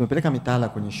 tumepeleka mitaala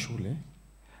kwenye shule,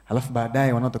 halafu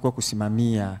baadaye wanaotakiwa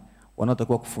kusimamia,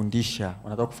 wanaotakiwa kufundisha,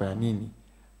 wanataka kufanya nini,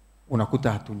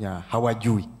 unakuta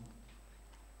hawajui.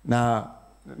 Na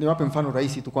niwape mfano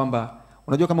rahisi tu kwamba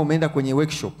unajua kama umeenda kwenye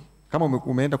workshop, kama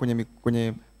umeenda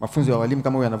kwenye mafunzo ya walimu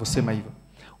kama huyo anavyosema hivyo,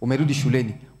 umerudi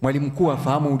shuleni, mwalimu mkuu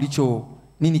afahamu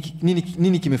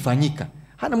nini kimefanyika,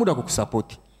 hana muda wa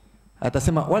kukusupport.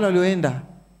 Atasema wale walioenda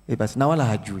basi, na wala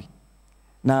hajui.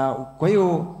 Na kwa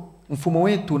hiyo mfumo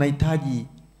wetu unahitaji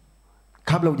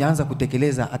kabla hujaanza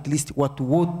kutekeleza at least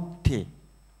watu wote,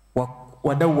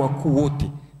 wadau wakuu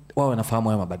wote wao wanafahamu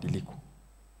haya mabadiliko.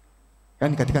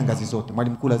 Yaani katika ngazi zote,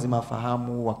 mwalimu mkuu lazima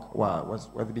afahamu,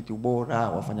 wadhibiti ubora,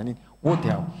 wafanya nini, wote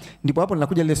hao. Ndipo hapo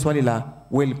linakuja lile swali la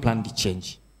well planned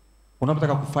change.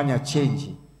 Unapotaka kufanya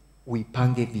change,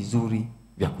 uipange vizuri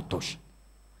vya kutosha.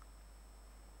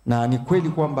 Na ni kweli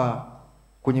kwamba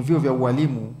kwenye vyuo vya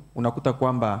ualimu unakuta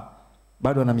kwamba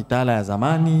bado na mitaala ya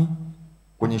zamani,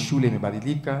 kwenye shule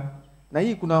imebadilika. Na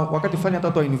hii kuna wakati fulani hata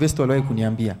watu wa university waliwahi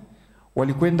kuniambia,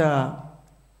 walikwenda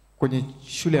kwenye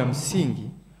shule ya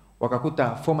msingi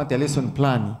wakakuta format ya lesson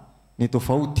plan ni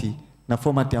tofauti na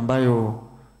format ambayo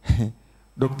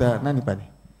Dr. nani pale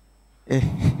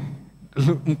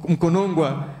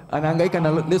Mkonongwa anahangaika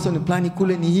na lesson plan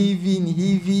kule ni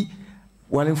hivi.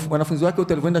 wanafunzi wake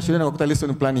wote walivyoenda shuleni wakakuta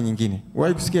lesson plan nyingine.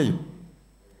 Wahi kusikia hiyo?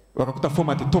 Wakakuta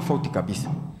format tofauti kabisa.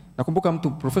 Nakumbuka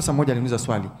profesa mmoja aliniuliza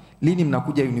swali, lini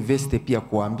mnakuja university pia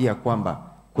kuambia kwamba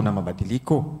kuna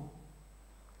mabadiliko?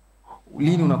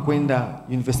 Lini unakwenda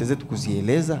university zetu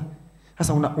kuzieleza?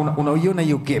 Sasa unaiona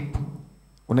hiyo gap.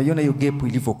 Unaiona hiyo gap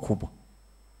ilivyo kubwa.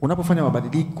 Unapofanya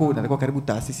mabadiliko inatakiwa karibu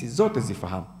taasisi zote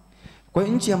zifahamu. Kwa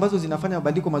hiyo nchi ambazo zinafanya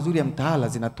mabadiliko mazuri ya mtaala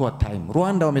zinatoa time.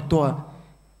 Rwanda wametoa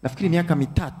nafikiri miaka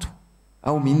 3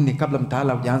 au 4 kabla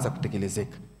mtaala hujaanza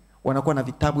kutekelezeka. Wanakuwa na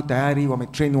vitabu tayari,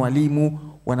 wametrain walimu,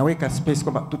 wanaweka space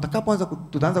kwamba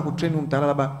tutaanza kutrain mtaala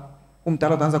labda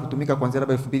mtaala utaanza kutumika kuanzia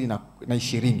labda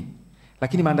 2020.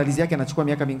 Lakini maandalizi yake yanachukua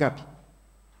miaka mingapi?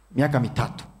 Miaka 3.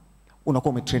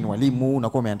 Unakuwa umetrain walimu,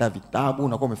 unakuwa umeandaa vitabu,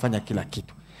 unakuwa umefanya kila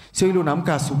kitu. Sio ile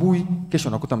unaamka asubuhi, kesho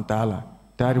unakuta mtaala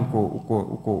tayari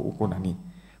uko nani.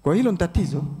 Kwa hilo ni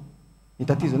tatizo. Ni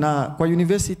tatizo. Na kwa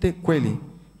university kweli,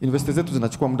 university zetu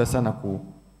zinachukua muda sana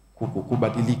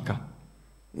kubadilika.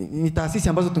 Ni taasisi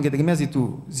ambazo tungetegemea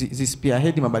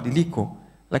spearhead mabadiliko,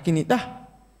 lakini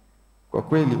kwa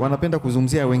kweli wanapenda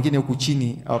kuzungumzia wengine huku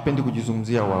chini, hawapendi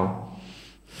kujizungumzia wao.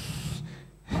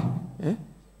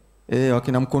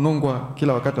 Wakina Mkonongwa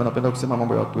kila wakati wanapenda kusema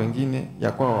mambo ya watu wengine,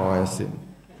 ya kwao hawayasemi.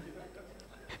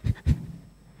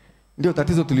 Ndio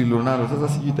tatizo tulilonalo. Sasa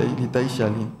sijui litaisha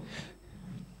lini.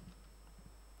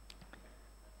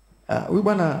 Huyu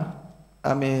bwana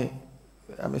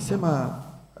amesema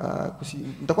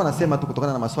nitakuwa nasema tu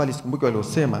kutokana na maswali sikumbuki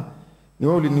waliosema. Ni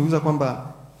wao uliniuliza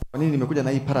kwamba kwa nini nimekuja na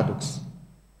hii paradox.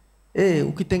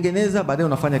 Ukitengeneza baadaye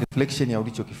unafanya reflection ya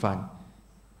ulichokifanya.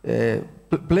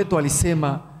 Plato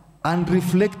alisema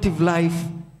unreflective life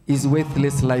is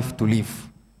worthless life to live.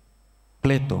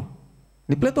 Plato.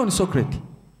 Ni Plato ni Socrates?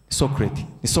 Socrates.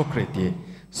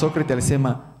 Socrates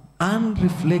alisema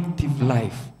unreflective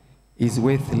life is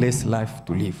worthless life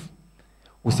to live.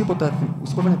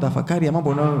 Usipofanya tafakari ya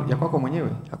mambo ya kwako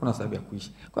mwenyewe, hakuna sababu ya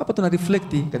kuishi. Kwa hapo tuna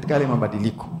reflect katika yale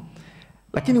mabadiliko.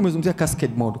 Lakini umezungumzia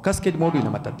cascade model. Cascade model ina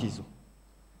matatizo.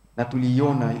 Na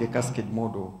tuliiona ile cascade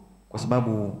model kwa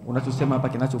sababu unachosema hapa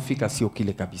kinachofika sio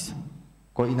kile kabisa.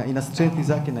 Kwa ina strength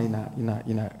zake na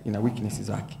ina weakness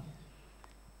zake.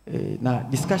 Na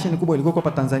discussion kubwa ilikuwa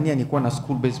hapa Tanzania ni kuwa na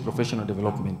school based professional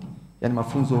development. Yaani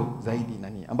mafunzo zaidi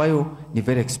ambayo ni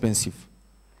very expensive.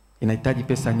 Inahitaji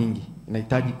pesa nyingi,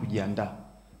 inahitaji kujiandaa.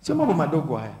 Sio mambo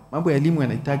madogo haya. Mambo ya elimu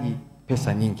yanahitaji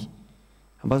pesa nyingi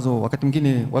ambazo wakati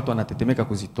mwingine watu wanatetemeka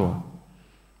kuzitoa.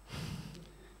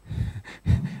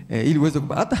 Ili uweze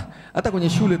hata kwenye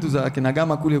shule tu za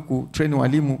kinagama kule kutrain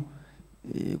walimu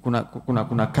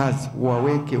kuna kazi,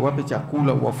 waweke, wape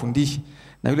chakula, uwafundishe.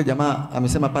 Na yule jamaa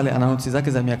amesema pale ana notes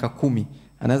zake za miaka 10,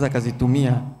 anaweza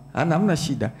kazitumia, hamna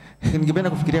shida.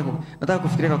 Ningependa nataka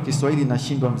kufikiria kwa Kiswahili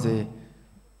nashindwa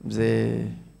mzee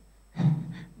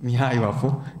Mihayo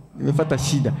hapo. Nimepata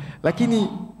shida. Lakini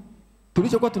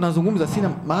tulichokuwa tunazungumza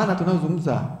sina maana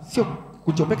tunayozungumza sio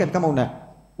kuchopeka ni kama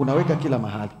unaweka kila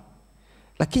mahali.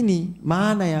 Lakini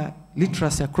maana ya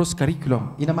literacy across curriculum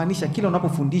inamaanisha kila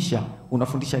unapofundisha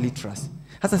unafundisha literacy.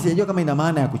 Sasa sijajua kama ina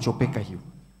maana ya kuchopeka hiyo.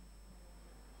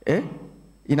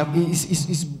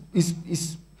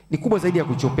 Ni kubwa zaidi ya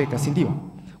kuchopeka, si ndio?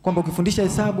 Kwamba ukifundisha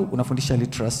hesabu unafundisha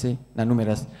literacy na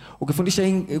numeracy.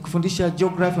 Ukifundisha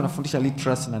geography unafundisha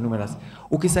literacy na numeracy.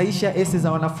 Ukisahisha essays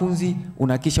za wanafunzi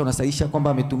unahakisha unasahisha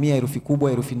kwamba ametumia herufi kubwa,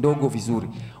 herufi ndogo vizuri.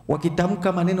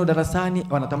 Wakitamka maneno darasani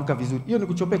wanatamka vizuri. Hiyo ni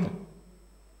kuchopeka.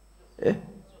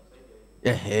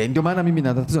 Ndio maana mimi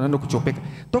na tatizo neno kuchopeka.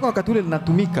 Toka wakati ule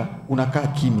linatumika unakaa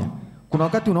kimya. Kuna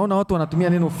wakati unaona watu wanatumia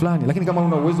neno fulani lakini kama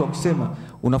una uwezo wa kusema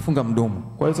unafunga mdomo.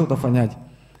 Kwa hiyo utafanyaje?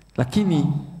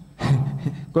 Lakini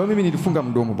kwa hiyo mimi nilifunga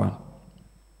mdomo bwana.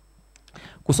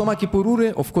 Kusoma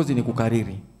kipurure of course ni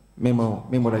kukariri,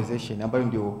 memorization ambayo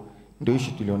ndio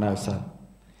issue tulionayo sana.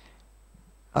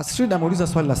 Astrid ameuliza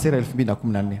swali la sera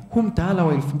 2014. Huu mtaala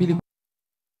wa 2000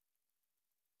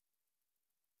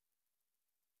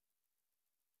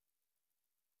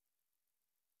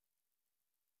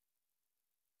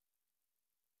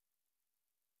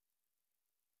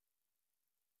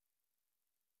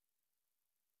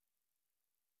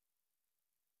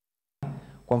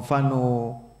 kwa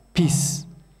mfano peace,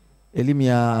 elimu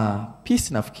ya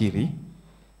peace nafikiri,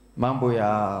 mambo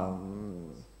ya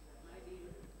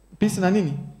peace na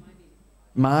nini?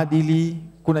 Maadili,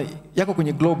 kuna yako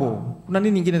kwenye global. Kuna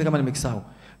nini nyingine kama nimekisahau?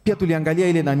 Pia tuliangalia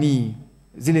ile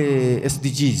zile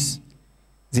SDGs.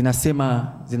 Zina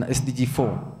SDG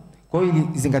 4. Kwa hiyo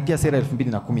ilizingatia sera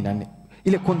 2014.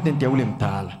 Ile content ya ule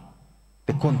mtaala.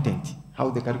 The content,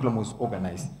 how the curriculum was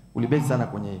organized. Ulibase sana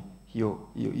kwenye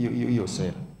hiyo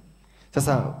sera.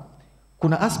 Sasa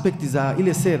kuna aspect za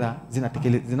ile sera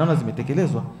zinaona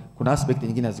zimetekelezwa, kuna aspect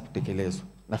nyingine hazikutekelezwa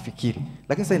nafikiri,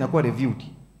 lakini sasa inakuwa reviewed.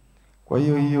 Kwa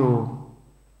hiyo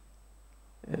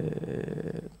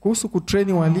kuhusu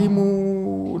kutrain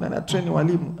walimu na train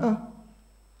walimu,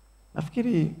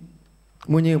 nafikiri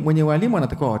mwenye walimu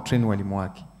anatakiwa watrain walimu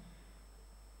wake.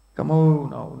 Kama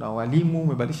una walimu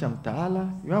umebadilisha mtaala,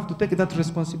 you have to take that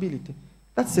responsibility.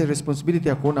 That's a responsibility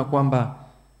ya kuona kwamba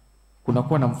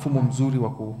kunakuwa na mfumo mzuri wa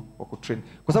kutrain.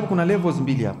 Kwa sababu kuna levels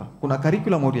mbili hapa. Kuna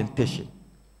curriculum orientation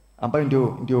ambayo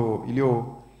ndio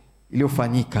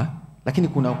iliyofanyika, lakini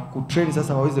kuna kutrain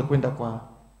sasa waweze kwenda kwa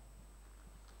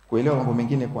kuelewa mambo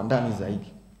mengine kwa ndani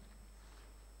zaidi.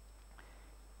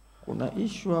 Kuna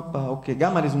issue hapa, okay,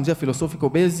 Gama alizungumzia philosophical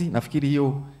base, nafikiri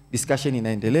hiyo discussion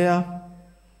inaendelea.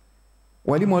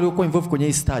 Walimu waliokuwa involved kwenye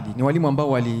hii study ni walimu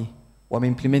ambao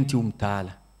wameimplement huu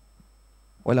mtaala.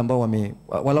 Wale ambao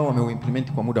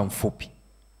wameimplement kwa muda mfupi.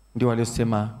 Ndio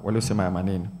waliosema ya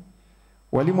maneno.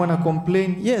 Walimu wana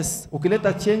complain, yes,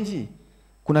 ukileta change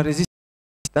kuna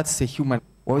resistance, that's a human,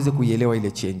 waweze kuielewa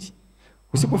ile change.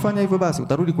 Usipofanya hivyo basi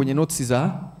utarudi kwenye notes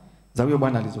za huyo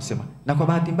bwana alizosema. Na kwa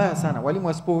bahati mbaya sana walimu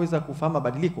wasipoweza kufahamu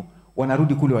mabadiliko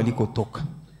wanarudi kule walikotoka.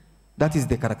 That is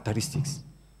the characteristics.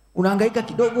 Unahangaika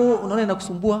kidogo, unaona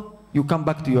inakusumbua, you come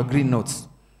back to your green notes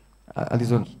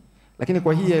alizoni. Lakini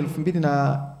kwa hii 2000 na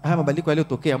haya mabadiliko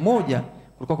yaliyotokea, moja,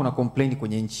 kulikuwa kuna complaint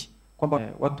kwenye nchi kwamba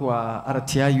watu wa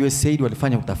RTI USAID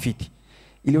walifanya utafiti.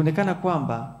 Ilionekana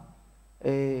kwamba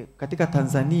katika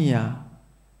Tanzania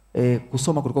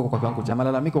kusoma kulikuwa kwa kiwango cha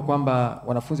malalamiko kwamba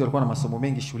wanafunzi walikuwa na masomo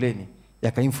mengi shuleni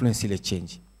yaka influence ile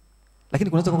change. Lakini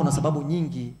kunaweza kuwa kuna sababu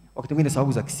nyingi, wakati mwingine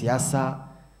sababu za kisiasa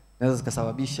naweza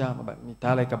zikasababisha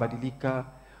mitaala ikabadilika,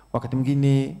 wakati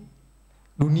mwingine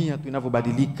dunia tu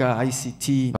inavyobadilika,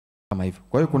 ICT kama hivyo.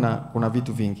 Kwa hiyo kuna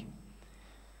vitu vingi.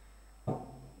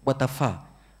 Watafaa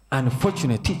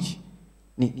unfortunate teach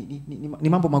ni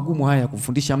mambo magumu haya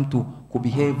kufundisha mtu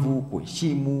kubehave,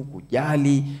 kuheshimu,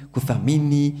 kujali,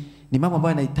 kuthamini. Ni mambo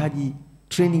ambayo yanahitaji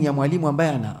training ya mwalimu ambaye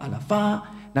anafaa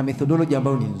na methodology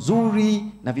ambayo ni nzuri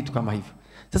na vitu kama hivyo.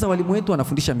 Sasa walimu wetu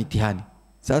wanafundisha mitihani.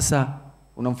 Sasa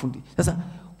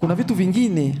kuna vitu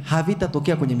vingine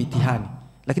havitatokea kwenye mitihani,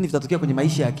 lakini vitatokea kwenye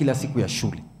maisha ya kila siku ya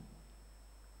shule.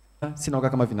 Sina waka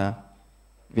kama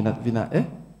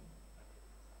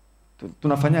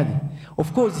tunafanyaje?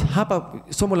 Of course hapa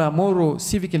somo la moral,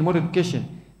 civic and moral education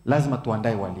lazima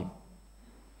tuandae walimu.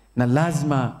 Na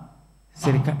lazima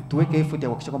serikali tuweke effort ya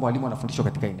kuhakikisha kwamba walimu wanafundishwa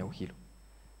katika eneo hilo.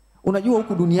 Unajua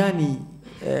huku duniani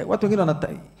watu wengine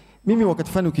mimi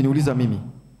wakati fulani ukiniuliza mimi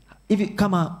hivi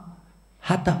kama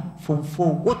hata form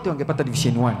 4 wote wangepata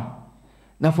division 1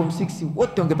 na form 6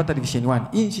 wote wangepata division 1,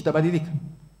 hii nchi itabadilika?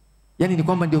 Yaani ni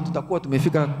kwamba ndio tutakuwa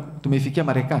tumefikia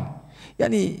Marekani?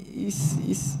 Yaani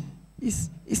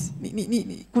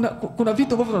kuna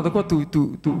vitu ambavyo tunatakiwa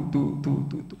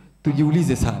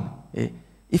tujiulize sana.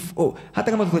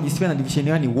 Hata kama tutajisifia na division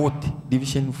 1 wote,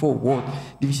 division 4 wote,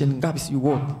 division ngapi si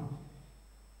wote,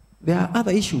 there are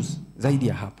other issues zaidi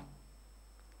ya hapo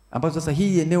ambazo sasa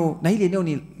hili eneo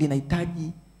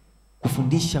linahitaji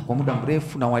kufundisha kwa muda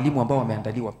mrefu na walimu ambao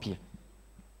wameandaliwa pia.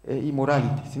 Hii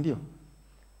morality, si ndio?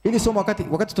 Hili somo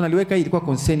wakati tunaliweka hii ilikuwa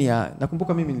concern ya,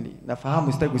 nakumbuka mimi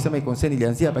nafahamu, sitaki kusema hii concern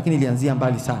ilianzia hapa, lakini ilianzia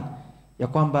mbali sana. Ya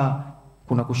kwamba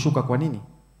kuna kushuka. Kwa nini?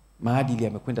 Maadili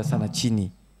yamekwenda sana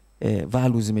chini.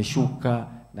 Values zimeshuka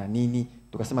na nini,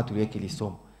 tukasema tuliweke hili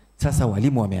somo. Sasa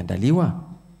walimu wameandaliwa,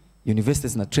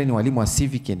 universities na train walimu wa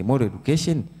civic and moral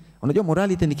education. Unajua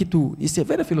morality ni kitu, it's a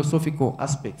very philosophical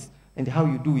aspect and how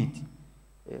you do it.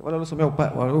 Wale waliosomea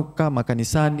kama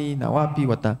kanisani na wapi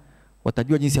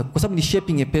watajua jinsi ya, kwa sababu ni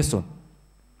shaping a person.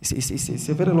 It's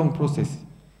a very long process.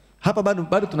 Hapa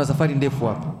bado tuna safari ndefu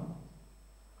hapa.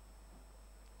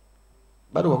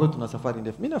 Bado kwa kweli tuna safari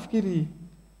ndefu. Mimi nafikiri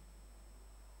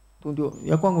ndio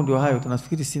ya kwangu ndio hayo,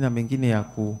 tunafikiri sina mengine ya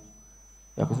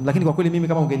lakini kwa kweli mimi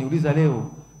kama ungeniuliza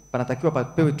leo panatakiwa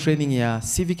papewe training ya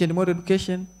civic and moral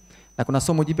education, na kuna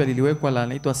somo jipya liliwekwa la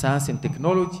naitwa science and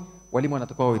technology, walimu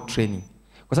wanatakiwa wawe training.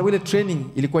 Kwa sababu ile training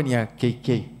ilikuwa ni ya KK,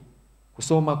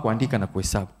 kusoma, kuandika na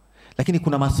kuhesabu. Lakini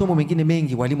kuna masomo mengine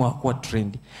mengi walimu hawakuwa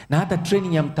trained. Na hata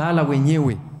training ya mtaala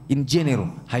wenyewe in general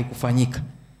haikufanyika.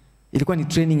 Ilikuwa ni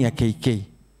training ya KK.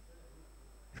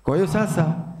 Kwa hiyo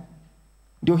sasa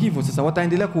ndio hivyo sasa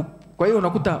wataendelea kwa hiyo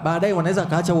unakuta baadaye wanaweza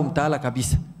kaacha huo mtaala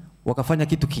kabisa, wakafanya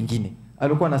kitu kingine.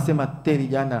 Alikuwa anasema Terry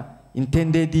jana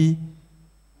intended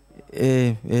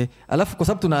alafu kwa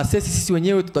sababu tuna assess sisi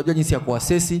wenyewe tutajua jinsi ya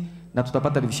kuassess na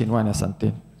tutapata division 1.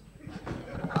 Asante.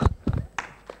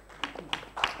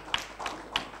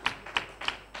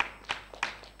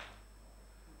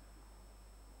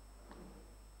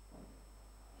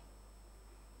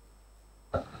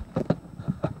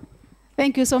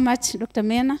 Thank you so much, Dr.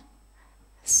 Mena.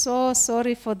 So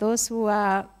sorry for those who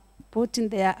are putting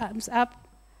their arms up.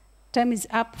 Time is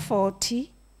up for tea.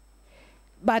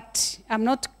 But I'm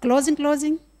not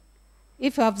closing.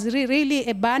 If you have really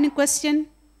a burning question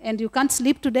and you can't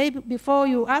sleep today before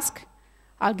you ask,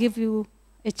 I'll give you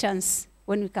a chance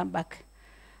when we come back.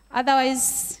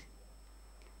 Otherwise,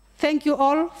 thank you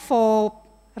all for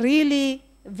really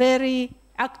very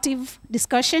active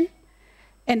discussion.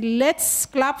 And let's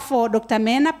clap for Dr.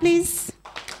 Mena, please.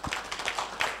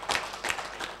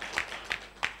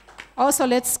 Also,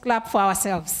 let's clap for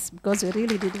ourselves, because we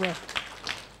really did well.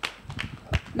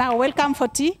 Now, welcome for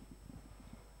tea.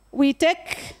 We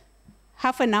take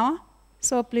half an hour,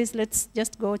 so please let's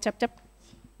just go chap chap.